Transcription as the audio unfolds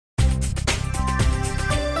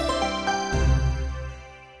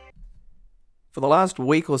For the last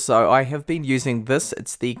week or so, I have been using this.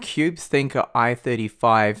 It's the Cube Thinker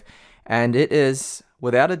i35, and it is,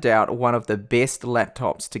 without a doubt, one of the best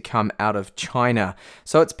laptops to come out of China.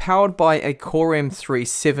 So it's powered by a Core M3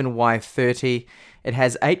 7Y30. It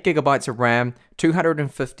has 8GB of RAM,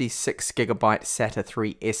 256GB SATA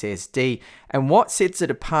 3 SSD, and what sets it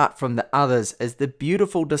apart from the others is the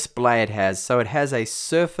beautiful display it has. So it has a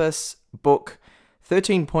Surface Book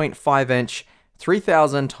 13.5-inch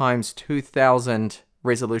 3000 x 2000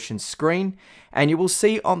 resolution screen, and you will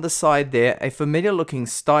see on the side there a familiar looking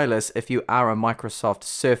stylus if you are a Microsoft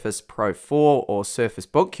Surface Pro 4 or Surface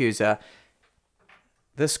Book user.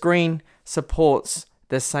 The screen supports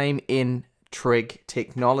the same N-trig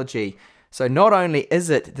technology. So not only is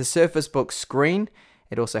it the Surface Book screen,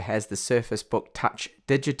 it also has the Surface Book Touch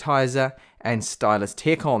Digitizer and Stylus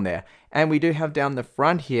tech on there. And we do have down the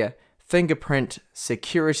front here fingerprint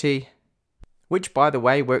security, which by the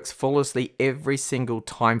way works flawlessly every single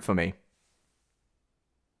time for me.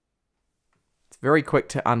 It's very quick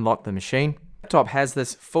to unlock the machine. The laptop has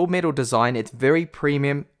this full metal design. It's very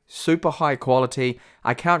premium, super high quality.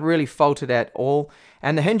 I can't really fault it at all.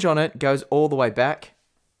 And the hinge on it goes all the way back,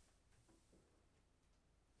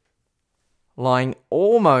 lying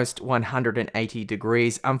almost 180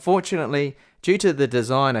 degrees. Unfortunately, due to the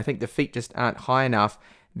design, I think the feet just aren't high enough.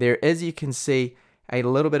 There is, you can see, a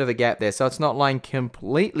little bit of a gap there, so it's not lying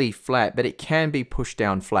completely flat, but it can be pushed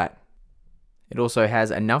down flat. It also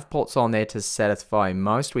has enough ports on there to satisfy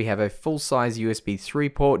most. We have a full-size USB 3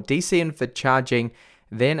 port, DC in for charging,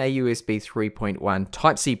 then a USB 3.1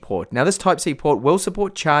 Type-C port. Now this Type-C port will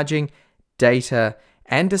support charging, data,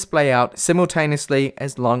 and display out simultaneously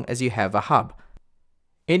as long as you have a hub.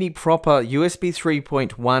 Any proper USB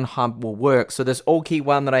 3.1 hub will work, so this AllDoCube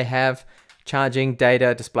one that I have, charging,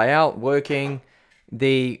 data, display out, working.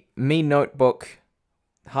 The Mi Notebook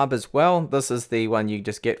hub as well. This is the one you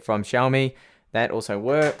just get from Xiaomi. That also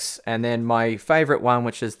works. And then my favorite one,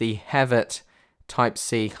 which is the Have It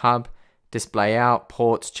Type-C hub, display out,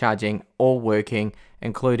 ports, charging, all working,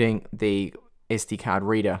 including the SD card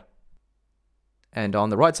reader. And on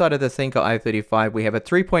the right side of the Thinker i35, we have a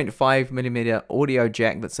 3.5mm audio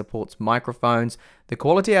jack that supports microphones. The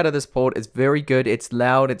quality out of this port is very good. It's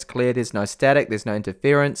loud, it's clear, there's no static, there's no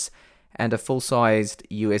interference, and a full-sized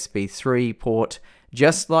USB 3 port.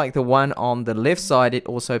 Just like the one on the left side, it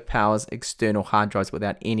also powers external hard drives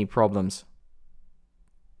without any problems.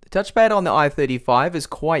 The touchpad on the i35 is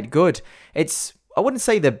quite good. It's, I wouldn't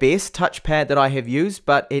say the best touchpad that I have used,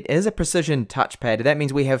 but it is a precision touchpad. That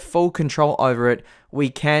means we have full control over it. We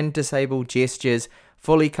can disable gestures,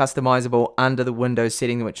 fully customizable under the Windows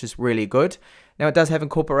setting, which is really good. Now it does have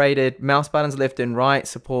incorporated mouse buttons left and right,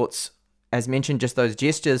 supports, as mentioned, just those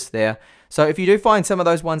gestures there. So if you do find some of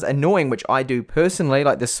those ones annoying, which I do personally,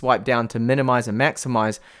 like the swipe down to minimize and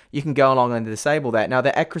maximize, you can go along and disable that. Now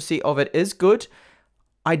the accuracy of it is good.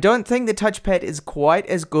 I don't think the touchpad is quite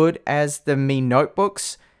as good as the Mi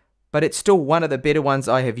Notebooks, but it's still one of the better ones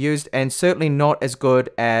I have used, and certainly not as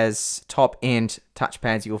good as top-end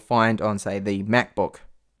touchpads you'll find on, say, the MacBook.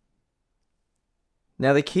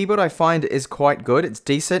 Now the keyboard I find is quite good. It's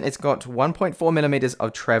decent. It's got 1.4mm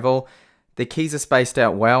of travel. The keys are spaced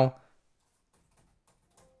out well.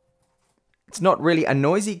 It's not really a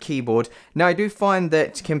noisy keyboard. Now I do find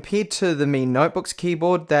that compared to the Mi Notebooks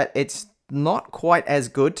keyboard that it's not quite as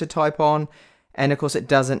good to type on, and of course it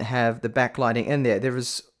doesn't have the backlighting in there. There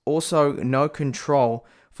is also no control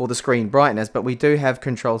for the screen brightness, but we do have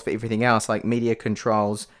controls for everything else like media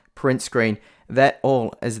controls, print screen. That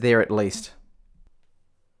all is there at least.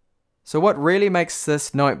 So what really makes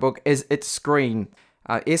this notebook is its screen.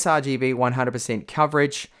 sRGB 100%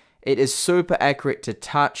 coverage. It is super accurate to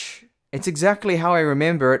touch. It's exactly how I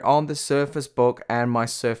remember it on the Surface Book and my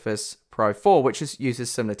Surface Pro 4, which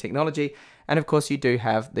uses similar technology. And of course you do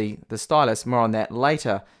have the stylus, more on that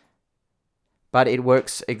later. But it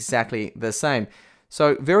works exactly the same.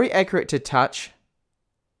 So very accurate to touch.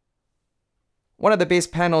 One of the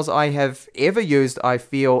best panels I have ever used, I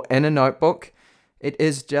feel, in a notebook. It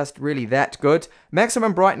is just really that good.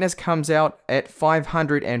 Maximum brightness comes out at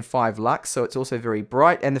 505 lux, so it's also very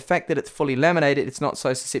bright. And the fact that it's fully laminated, it's not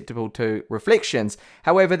so susceptible to reflections.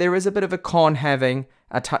 However, there is a bit of a con having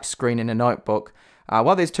a touch screen in a notebook.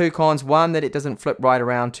 Well, there's two cons. One, that it doesn't flip right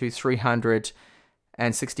around to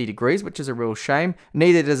 360 degrees, which is a real shame.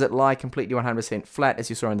 Neither does it lie completely 100% flat, as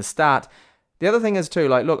you saw in the start. The other thing is too,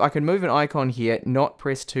 like, look, I can move an icon here, not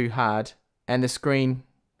press too hard, and the screen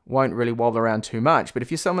won't really wobble around too much. But if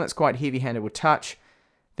you're someone that's quite heavy-handed with touch,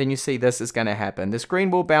 then you see this is going to happen. The screen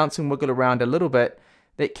will bounce and wiggle around a little bit.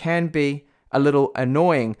 That can be a little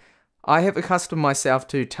annoying. I have accustomed myself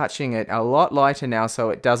to touching it a lot lighter now, so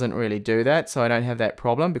it doesn't really do that, so I don't have that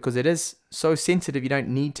problem because it is so sensitive you don't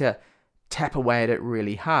need to tap away at it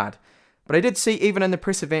really hard. But I did see even in the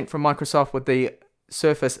press event from Microsoft with the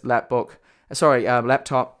Surface laptop,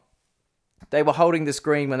 they were holding the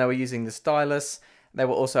screen when they were using the Stylus. They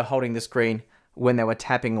were also holding the screen when they were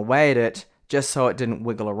tapping away at it, just so it didn't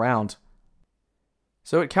wiggle around.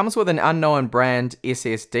 So it comes with an unknown brand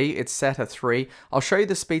SSD, it's SATA 3. I'll show you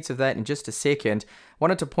the speeds of that in just a second.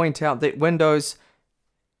 Wanted to point out that Windows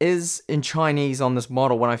is in Chinese on this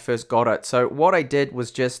model when I first got it. So what I did was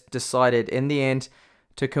just decided in the end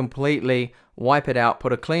to completely wipe it out,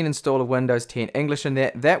 put a clean install of Windows 10 English in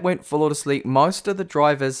there. That went flawlessly. Most of the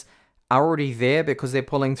drivers are already there because they're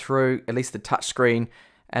pulling through at least the touchscreen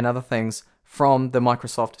and other things from the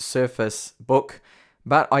Microsoft Surface book.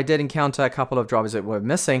 But I did encounter a couple of drivers that were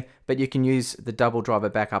missing, but you can use the double driver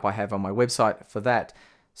backup I have on my website for that.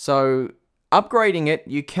 So upgrading it,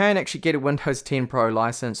 you can actually get a Windows 10 Pro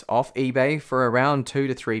license off eBay for around £2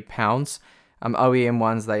 to £3. OEM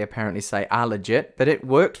ones, they apparently say, are legit, but it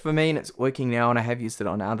worked for me and it's working now, and I have used it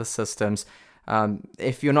on other systems.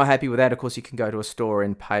 If you're not happy with that, of course, you can go to a store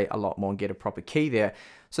and pay a lot more and get a proper key there.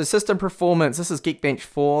 So system performance, this is Geekbench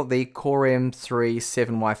 4. The Core M3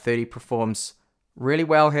 7Y30 performs really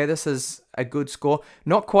well here. This is a good score.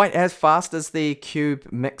 Not quite as fast as the Cube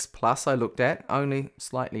Mix Plus I looked at, only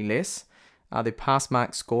slightly less. The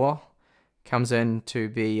passmark score comes in to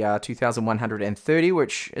be 2130,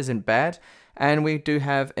 which isn't bad. And we do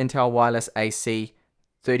have Intel Wireless AC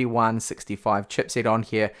 3165 chipset on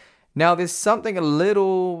here. Now there's something a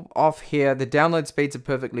little off here. The download speeds are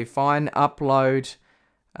perfectly fine. Upload,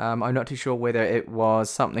 I'm not too sure whether it was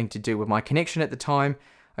something to do with my connection at the time.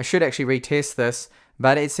 I should actually retest this,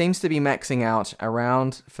 but it seems to be maxing out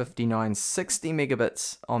around 5960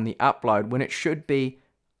 megabits on the upload when it should be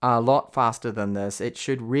a lot faster than this. It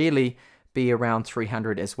should really be around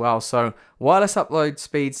 300 as well. So wireless upload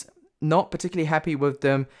speeds, not particularly happy with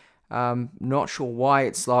them. Not sure why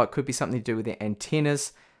it's slow. It could be something to do with the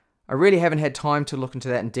antennas. I really haven't had time to look into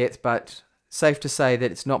that in depth, but safe to say that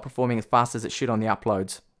it's not performing as fast as it should on the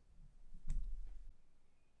uploads.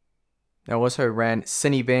 I also ran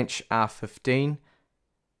Cinebench R15,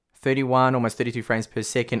 31, almost 32 frames per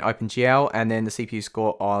second OpenGL, and then the CPU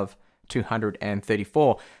score of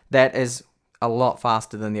 234. That is a lot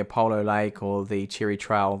faster than the Apollo Lake or the Cherry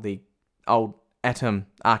Trail, the old Atom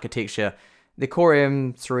architecture. The Core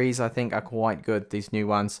M3s, I think, are quite good, these new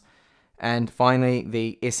ones. And finally,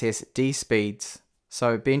 the SSD speeds.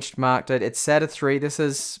 So benchmarked it. It's SATA 3. This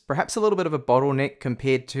is perhaps a little bit of a bottleneck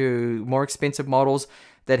compared to more expensive models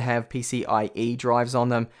that have PCIe drives on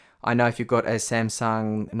them. I know if you've got a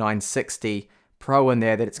Samsung 960 Pro in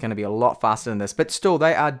there that it's going to be a lot faster than this, but still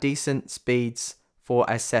they are decent speeds for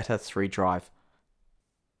a SATA 3 drive.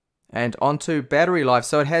 And onto battery life.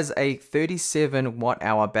 So it has a 37 watt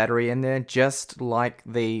hour battery in there, just like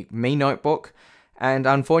the Mi notebook. And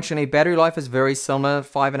unfortunately, battery life is very similar,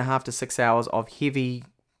 5.5 to 6 hours of heavy,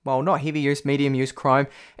 well, not heavy use, medium use Chrome.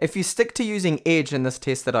 If you stick to using Edge in this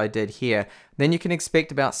test that I did here, then you can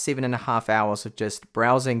expect about 7.5 hours of just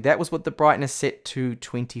browsing. That was with the brightness set to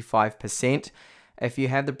 25%. If you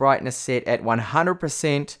have the brightness set at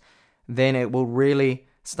 100%, then it will really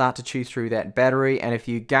start to chew through that battery. And if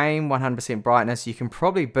you game 100% brightness, you can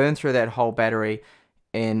probably burn through that whole battery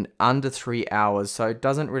in under 3 hours, so it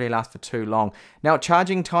doesn't really last for too long. Now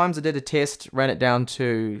charging times, I did a test, ran it down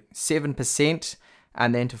to 7%,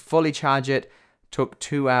 and then to fully charge it took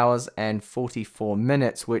 2 hours and 44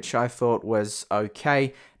 minutes, which I thought was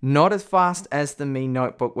okay. Not as fast as the Mi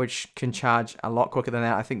notebook, which can charge a lot quicker than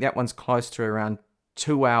that. I think that one's close to around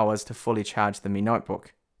 2 hours to fully charge the Mi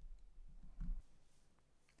notebook.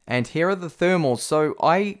 And here are the thermals. So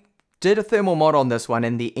I did a thermal mod on this one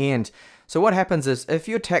in the end. So what happens is, if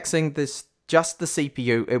you're taxing this just the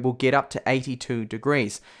CPU, it will get up to 82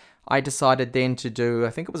 degrees. I decided then to do, I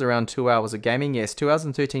think it was around 2 hours of gaming, yes, 2 hours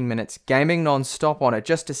and 13 minutes, gaming non-stop on it,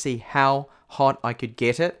 just to see how hot I could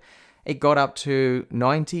get it. It got up to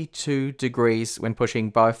 92 degrees when pushing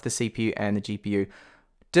both the CPU and the GPU.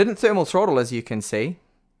 Didn't thermal throttle, as you can see.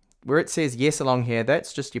 Where it says yes along here,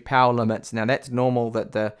 that's just your power limits. Now that's normal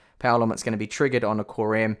that the power limit's going to be triggered on a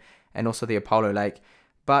Core M and also the Apollo Lake.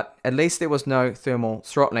 But at least there was no thermal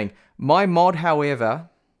throttling. My mod, however,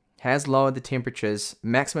 has lowered the temperatures.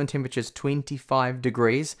 Maximum temperature is 25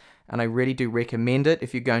 degrees, and I really do recommend it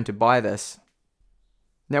if you're going to buy this.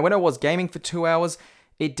 Now, when I was gaming for 2 hours,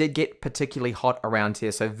 it did get particularly hot around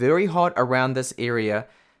here. So very hot around this area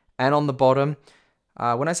and on the bottom.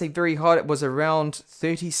 When I say very hot, it was around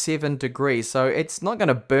 37 degrees. So it's not going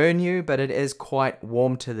to burn you, but it is quite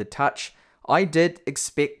warm to the touch. I did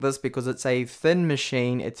expect this because it's a thin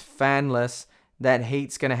machine, it's fanless, that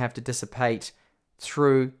heat's going to have to dissipate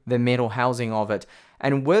through the metal housing of it.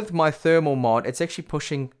 And with my thermal mod, it's actually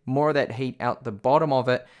pushing more of that heat out the bottom of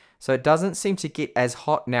it, so it doesn't seem to get as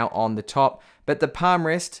hot now on the top, but the palm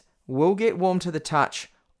rest will get warm to the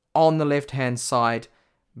touch on the left hand side,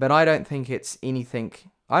 but I don't think it's anything,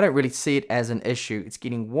 I don't really see it as an issue. It's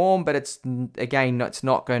getting warm, but it's, again, it's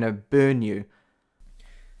not going to burn you.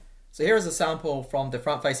 So here is a sample from the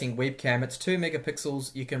front-facing webcam. It's 2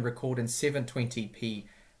 megapixels. You can record in 720p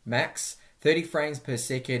max, 30 frames per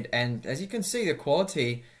second, and as you can see, the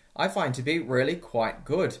quality I find to be really quite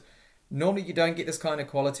good. Normally you don't get this kind of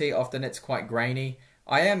quality. Often it's quite grainy.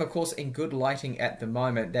 I am, of course, in good lighting at the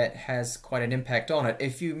moment. That has quite an impact on it.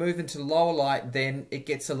 If you move into lower light, then it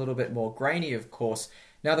gets a little bit more grainy, of course.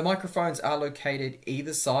 Now the microphones are located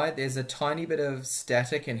either side. There's a tiny bit of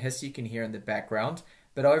static and hiss you can hear in the background.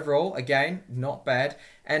 But overall, again, not bad.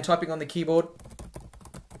 And typing on the keyboard,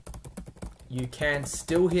 you can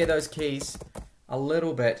still hear those keys a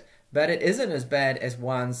little bit, but it isn't as bad as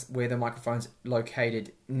ones where the microphone's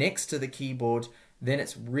located next to the keyboard. Then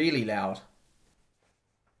it's really loud.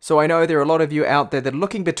 So I know there are a lot of you out there that are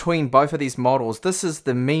looking between both of these models. This is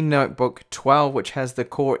the Mi Notebook 12, which has the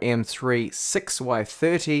Core M3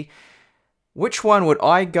 6Y30. Which one would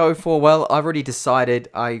I go for? Well, I've already decided.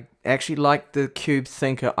 I actually like the Cube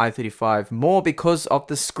Thinker i35 more because of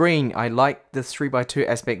the screen. I like the 3:2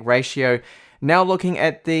 aspect ratio. Now looking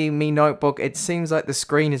at the Mi Notebook, it seems like the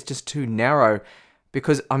screen is just too narrow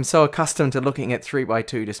because I'm so accustomed to looking at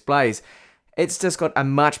 3:2 displays. It's just got a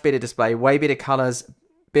much better display, way better colors,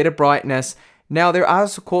 better brightness. Now there are,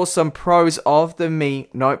 of course, some pros of the Mi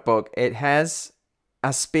Notebook. It has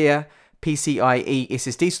a spare PCIe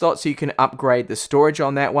SSD slot, so you can upgrade the storage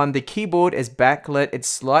on that one. The keyboard is backlit. It's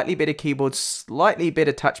slightly better keyboard, slightly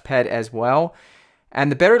better touchpad as well.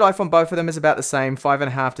 And the battery life on both of them is about the same,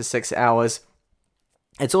 5.5 to 6 hours.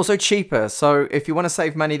 It's also cheaper, so if you want to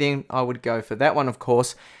save money, then I would go for that one, of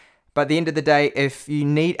course. But at the end of the day, if you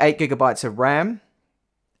need 8 gigabytes of RAM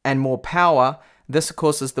and more power, this, of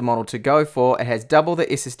course, is the model to go for. It has double the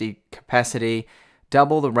SSD capacity,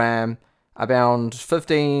 double the RAM, about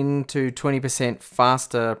 15 to 20%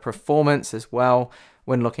 faster performance as well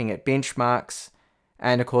when looking at benchmarks.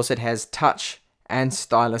 And of course it has touch and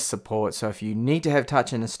stylus support. So if you need to have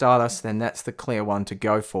touch and a stylus, then that's the clear one to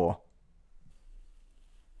go for.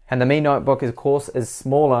 And the Mi Notebook, of course, is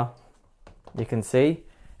smaller. You can see.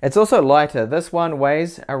 It's also lighter. This one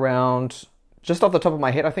weighs around, just off the top of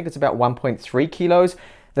my head, I think it's about 1.3 kilos.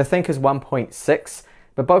 The Thinker's 1.6,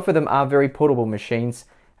 but both of them are very portable machines.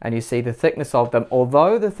 And you see the thickness of them.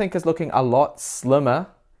 Although the Thinker's looking a lot slimmer,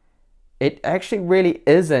 it actually really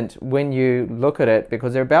isn't when you look at it,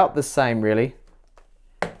 because they're about the same, really.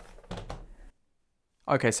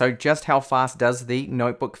 Okay, so just how fast does the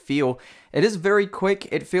notebook feel? It is very quick.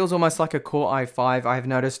 It feels almost like a Core i5. I have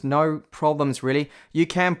noticed no problems, really. You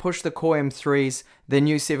can push the Core M3s, the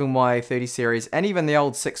new 7Y30 series, and even the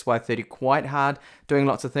old 6Y30 quite hard, doing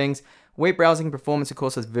lots of things. Web browsing performance, of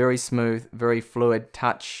course, is very smooth, very fluid,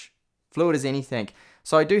 touch, fluid as anything.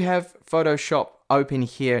 So I do have Photoshop open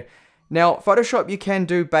here. Now, Photoshop, you can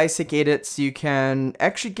do basic edits. You can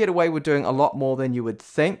actually get away with doing a lot more than you would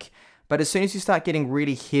think. But as soon as you start getting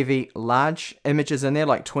really heavy, large images in there,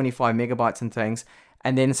 like 25 megabytes and things,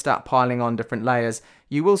 and then start piling on different layers,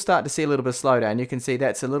 you will start to see a little bit of slowdown. You can see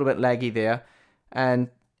that's a little bit laggy there. And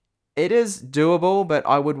it is doable, but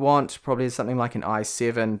I would want probably something like an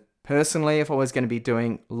i7 personally if I was going to be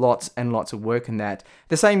doing lots and lots of work in that.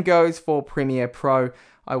 The same goes for Premiere Pro.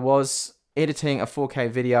 I was editing a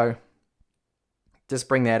 4K video. Just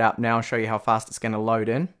bring that up now, show you how fast it's going to load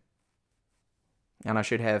in. And I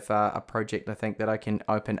should have a project, I think, that I can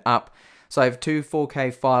open up. So I have 2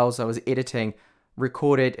 4K files I was editing,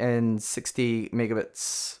 recorded in 60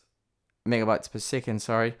 megabytes per second,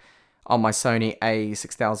 sorry, on my Sony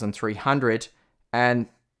a6300. And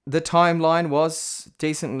the timeline was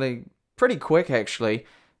decently, pretty quick actually,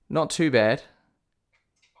 not too bad.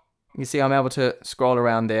 You see I'm able to scroll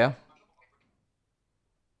around there.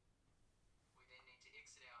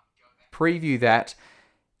 Preview that.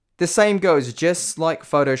 The same goes, just like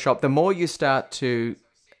Photoshop. The more you start to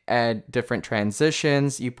add different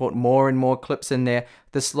transitions, you put more and more clips in there,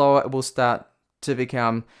 the slower it will start to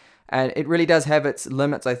become. And it really does have its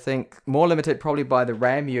limits, I think. More limited probably by the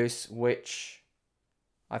RAM use, which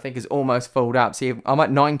I think is almost filled up. See, I'm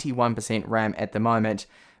at 91% RAM at the moment.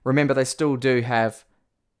 Remember, they still do have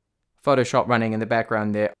Photoshop running in the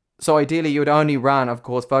background there. So ideally you would only run, of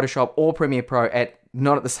course, Photoshop or Premiere Pro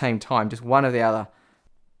not at the same time, just one or the other.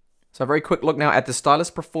 So a very quick look now at the Stylus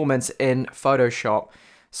performance in Photoshop.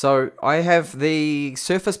 So I have the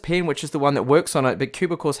Surface Pen, which is the one that works on it, but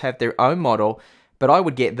Cube of course have their own model. But I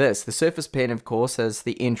would get this. The Surface Pen, of course, is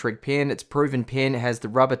the N-trig pen. It's a proven pen. It has the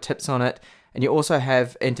rubber tips on it. And you also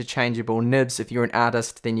have interchangeable nibs. If you're an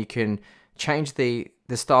artist, then you can change the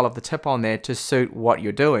style of the tip on there to suit what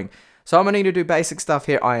you're doing. So I'm going to need to do basic stuff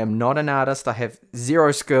here. I am not an artist. I have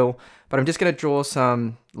zero skill. But I'm just going to draw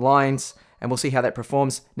some lines and we'll see how that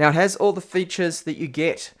performs. Now it has all the features that you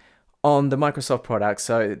get on the Microsoft product.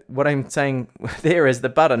 So what I'm saying there is the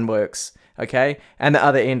button works. Okay, and the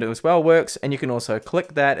other end as well works, and you can also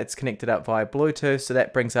click that. It's connected up via Bluetooth, so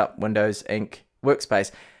that brings up Windows Ink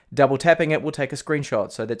Workspace. Double tapping it will take a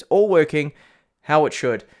screenshot, so that's all working how it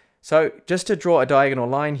should. So just to draw a diagonal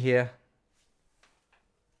line here,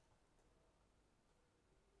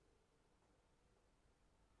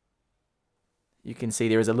 you can see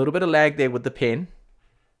there is a little bit of lag there with the pen.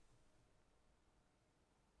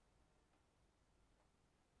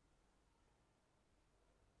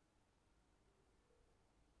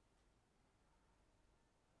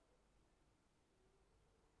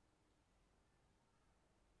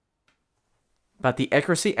 But the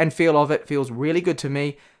accuracy and feel of it feels really good to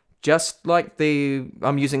me, just like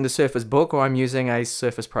I'm using the Surface Book or I'm using a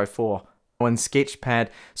Surface Pro 4 on Sketchpad.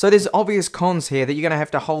 So there's obvious cons here that you're going to have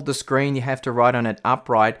to hold the screen, you have to write on it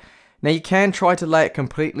upright. Now you can try to lay it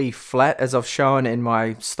completely flat as I've shown in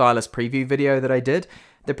my Stylus preview video that I did.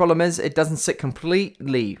 The problem is it doesn't sit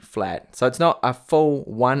completely flat, so it's not a full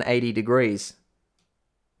 180 degrees.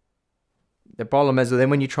 The problem is then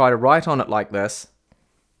when you try to write on it like this,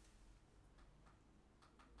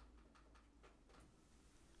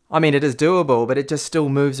 I mean, it is doable, but it just still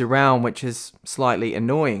moves around, which is slightly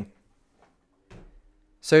annoying.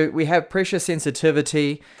 So we have pressure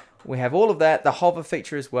sensitivity. We have all of that. The hover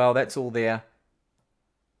feature as well. That's all there.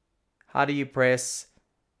 Harder you press,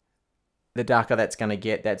 the darker that's going to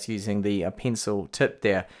get. That's using the pencil tip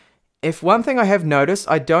there. If one thing I have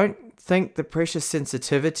noticed, I don't think the pressure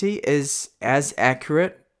sensitivity is as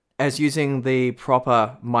accurate as using the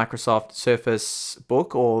proper Microsoft Surface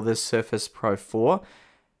Book or the Surface Pro 4.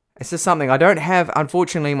 It's just something I don't have,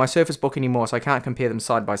 unfortunately, my Surface Book anymore, so I can't compare them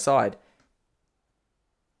side by side.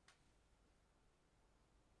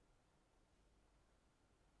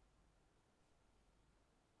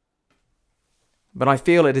 But I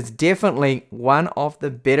feel it is definitely one of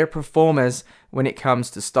the better performers when it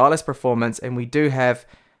comes to stylus performance, and we do have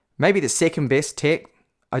maybe the second best tech.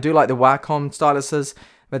 I do like the Wacom styluses,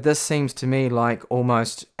 but this seems to me like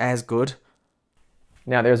almost as good.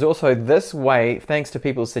 Now there's also this way, thanks to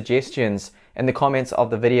people's suggestions in the comments of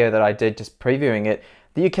the video that I did just previewing it,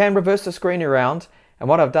 that you can reverse the screen around. And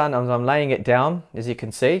what I've done is I'm laying it down, as you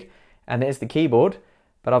can see, and there's the keyboard,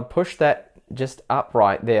 but I've pushed that just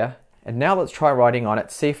upright there. And now let's try writing on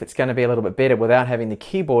it, see if it's going to be a little bit better without having the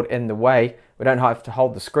keyboard in the way. We don't have to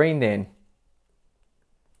hold the screen then.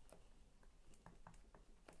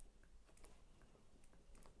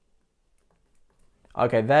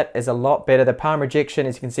 Okay, that is a lot better. The palm rejection,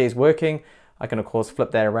 as you can see, is working. I can, of course,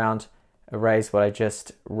 flip that around, erase what I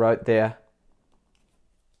just wrote there.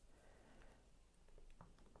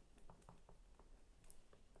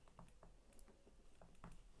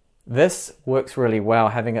 This works really well,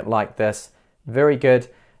 having it like this. Very good.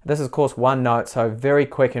 This is, of course, OneNote, so very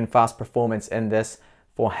quick and fast performance in this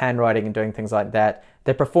for handwriting and doing things like that.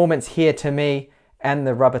 The performance here to me and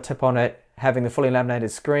the rubber tip on it, having the fully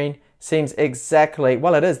laminated screen, seems exactly,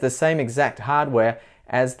 well, it is the same exact hardware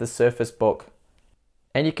as the Surface Book.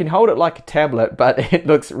 And you can hold it like a tablet, but it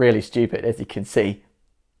looks really stupid, as you can see.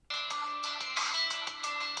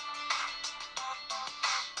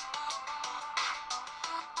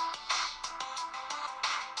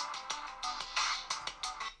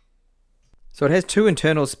 So it has two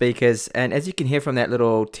internal speakers, and as you can hear from that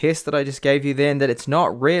little test that I just gave you then, that it's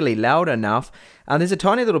not really loud enough. There's a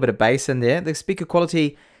tiny little bit of bass in there. The speaker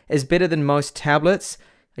quality is better than most tablets.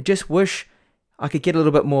 I just wish I could get a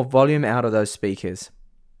little bit more volume out of those speakers.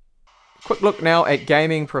 Quick look now at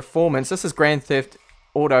gaming performance. This is Grand Theft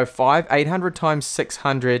Auto 5,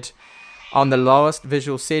 800x600 on the lowest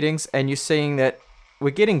visual settings, and you're seeing that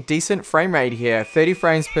we're getting decent frame rate here, 30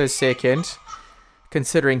 frames per second.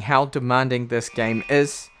 Considering how demanding this game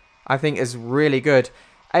is, I think is really good.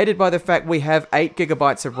 Aided by the fact we have 8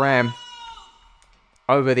 GB of RAM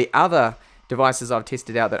over the other devices I've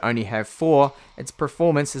tested out that only have 4, its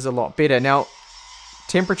performance is a lot better. Now,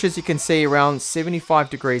 temperatures you can see around 75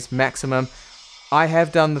 degrees maximum. I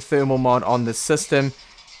have done the thermal mod on the system,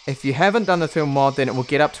 If you haven't done the thermal mod, then it will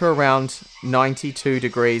get up to around 92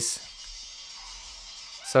 degrees.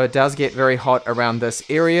 So it does get very hot around this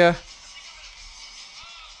area.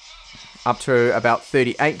 Up to about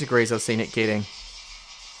 38 degrees I've seen it getting.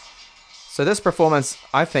 So this performance,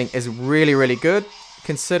 I think, is really, really good,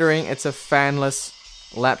 considering it's a fanless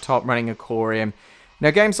laptop running a Core M.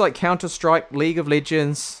 Now, games like Counter-Strike, League of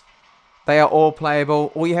Legends, they are all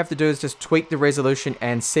playable. All you have to do is just tweak the resolution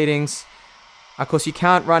and settings. Of course, you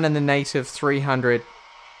can't run in the native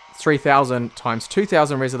 3000 times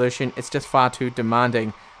 2000 resolution. It's just far too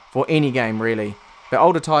demanding for any game, really. But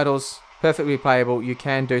older titles, perfectly playable. You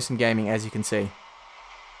can do some gaming, as you can see.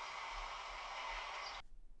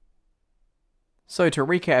 So to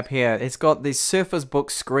recap here, it's got the Surface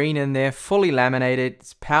Book screen in there, fully laminated,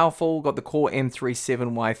 it's powerful, got the Core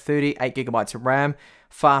M37Y30, 8GB of RAM,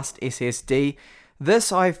 fast SSD.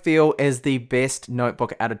 This, I feel, is the best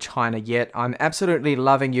notebook out of China yet. I'm absolutely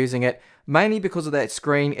loving using it, mainly because of that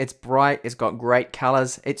screen. It's bright, it's got great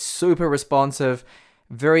colors, it's super responsive,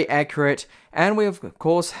 very accurate, and we of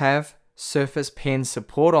course have Surface Pen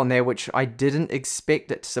support on there, which I didn't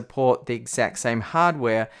expect it to support the exact same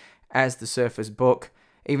hardware as the Surface Book,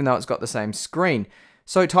 even though it's got the same screen.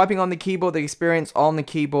 So typing on the keyboard, the experience on the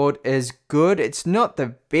keyboard is good. It's not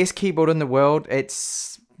the best keyboard in the world.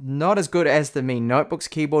 It's not as good as the Mi Notebook's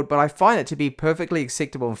keyboard, but I find it to be perfectly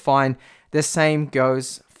acceptable and fine. The same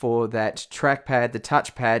goes for that trackpad, the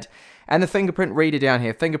touchpad, and the fingerprint reader down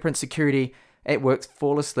here. Fingerprint security, it works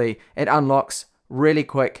flawlessly. It unlocks really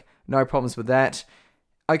quick, no problems with that.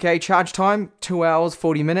 Okay, charge time, 2 hours,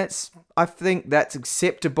 40 minutes. I think that's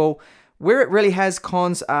acceptable. Where it really has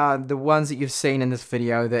cons are the ones that you've seen in this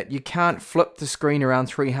video, that you can't flip the screen around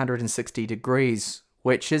 360 degrees,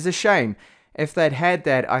 which is a shame. If they'd had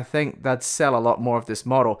that, I think they'd sell a lot more of this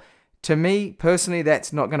model. To me, personally,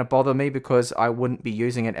 that's not going to bother me because I wouldn't be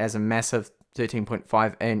using it as a massive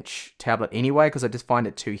 13.5-inch tablet anyway, because I just find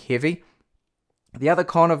it too heavy. The other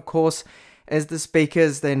con, of course, is the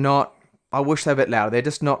speakers. They're not, I wish they were a bit louder. They're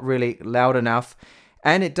just not really loud enough.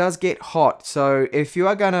 And it does get hot. So if you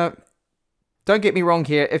are going to, don't get me wrong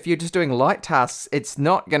here, if you're just doing light tasks, it's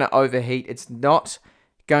not going to overheat. It's not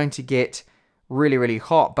going to get really, really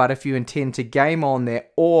hot. But if you intend to game on there,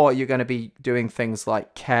 or you're going to be doing things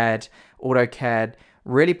like CAD, AutoCAD,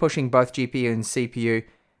 really pushing both GPU and CPU,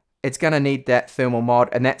 it's going to need that thermal mod.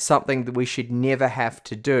 And that's something that we should never have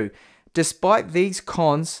to do. Despite these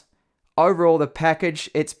cons, overall, the package,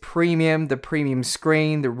 it's premium, the premium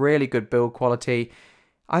screen, the really good build quality.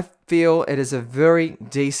 I feel it is a very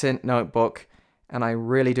decent notebook, and I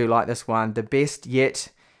really do like this one. The best yet.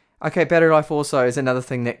 Okay, battery life also is another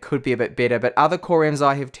thing that could be a bit better, but other Core M's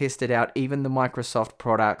I have tested out, even the Microsoft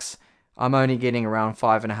products, I'm only getting around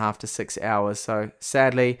 5.5 to 6 hours, so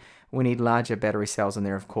sadly, we need larger battery cells in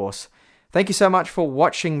there, of course. Thank you so much for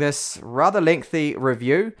watching this rather lengthy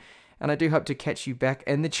review, and I do hope to catch you back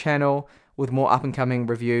in the channel with more up-and-coming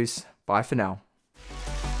reviews. Bye for now.